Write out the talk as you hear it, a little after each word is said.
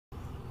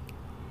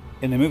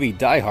In the movie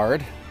Die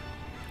Hard,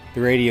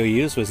 the radio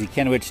used was the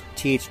Kenwood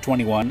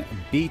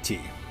TH-21BT.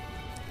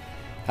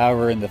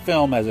 However, in the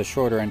film, it has a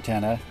shorter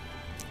antenna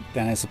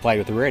than is supplied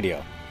with the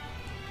radio.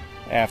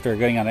 After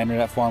going on an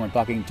internet forum and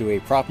talking to a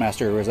prop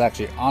master who was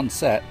actually on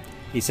set,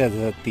 he said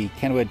that the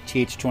Kenwood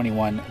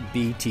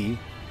TH-21BT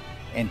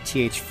and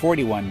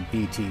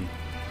TH-41BT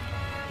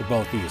were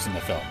both used in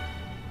the film.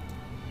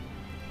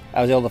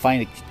 I was able to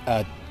find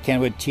a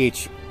Kenwood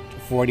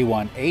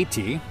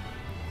TH-41AT.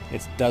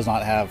 It does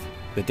not have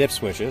the dip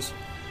switches,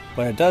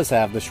 but it does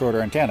have the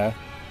shorter antenna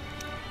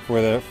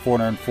for the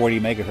 440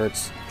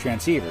 megahertz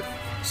transceiver.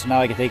 So now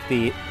I can take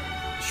the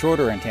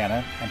shorter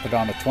antenna and put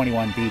on the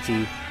 21BT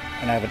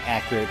and have an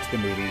accurate to the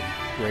movie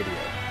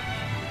radio.